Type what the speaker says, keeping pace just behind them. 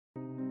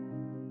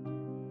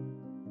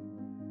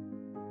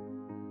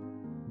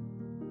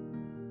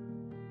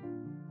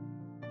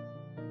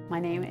My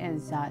name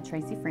is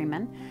Traci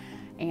Freeman,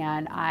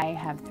 and I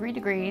have 3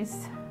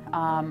 degrees.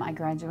 I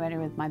graduated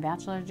with my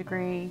bachelor's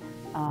degree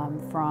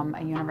from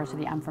a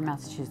university. I'm from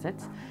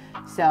Massachusetts,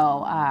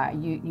 so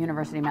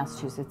University of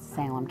Massachusetts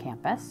Salem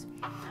campus.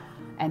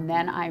 And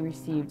then I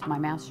received my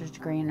master's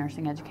degree in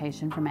nursing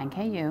education from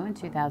NKU in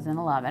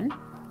 2011.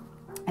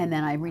 And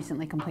then I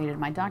recently completed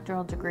my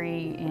doctoral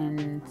degree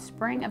in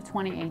spring of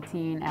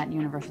 2018 at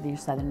University of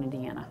Southern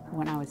Indiana.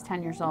 When I was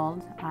 10 years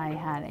old, I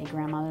had a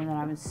grandmother that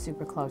I was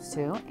super close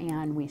to,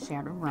 and we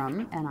shared a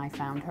room, and I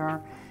found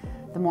her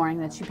the morning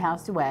that she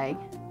passed away,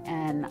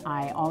 and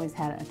I always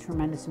had a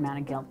tremendous amount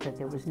of guilt that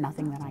there was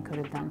nothing that I could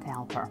have done to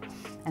help her.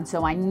 And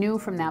so I knew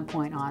from that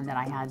point on that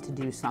I had to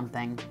do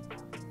something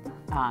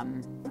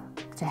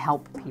to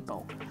help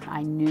people.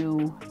 I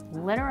knew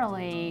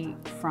literally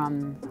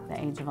from the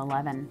age of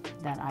 11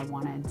 that I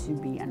wanted to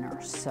be a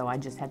nurse, so I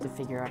just had to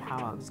figure out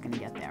how I was going to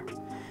get there.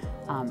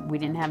 We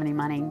didn't have any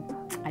money.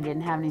 I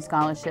didn't have any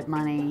scholarship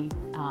money.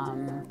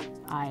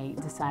 I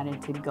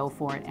decided to go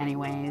for it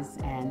anyways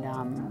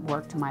and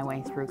worked my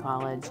way through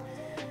college,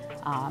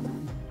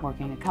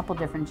 working a couple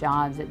different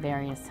jobs at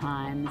various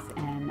times,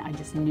 and I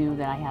just knew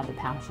that I had the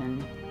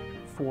passion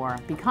for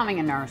becoming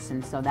a nurse,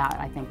 and so that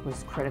I think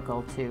was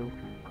critical to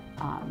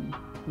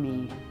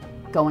me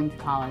going to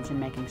college and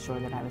making sure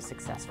that I was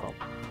successful.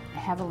 I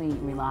heavily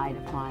relied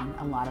upon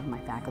a lot of my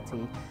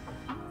faculty.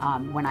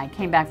 When I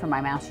came back from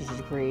my master's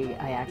degree,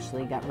 I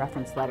actually got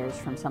reference letters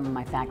from some of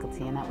my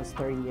faculty, and that was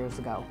 30 years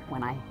ago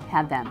when I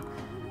had them.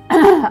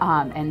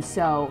 And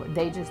so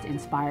they just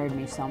inspired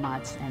me so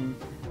much and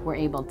were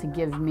able to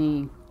give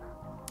me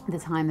the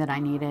time that I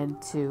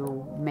needed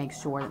to make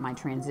sure that my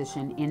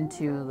transition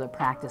into the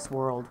practice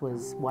world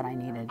was what I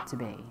needed to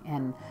be.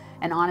 And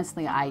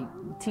honestly,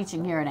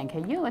 teaching here at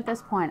NKU at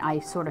this point, I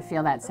sort of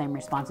feel that same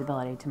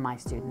responsibility to my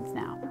students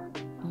now.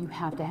 You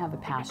have to have a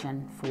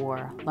passion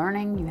for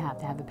learning. You have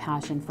to have a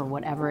passion for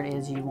whatever it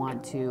is you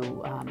want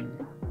to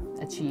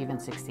achieve and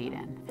succeed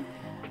in.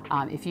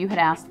 If you had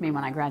asked me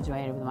when I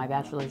graduated with my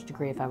bachelor's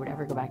degree if I would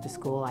ever go back to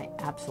school, I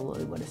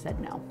absolutely would have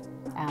said no.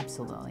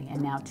 Absolutely.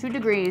 And now 2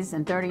 degrees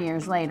and 30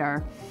 years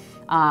later,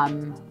 I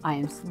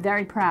am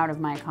very proud of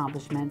my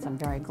accomplishments. I'm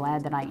very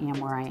glad that I am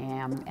where I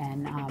am,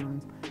 and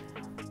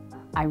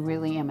I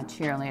really am a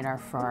cheerleader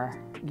for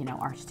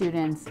our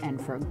students and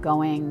for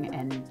going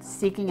and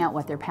seeking out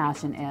what their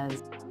passion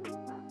is.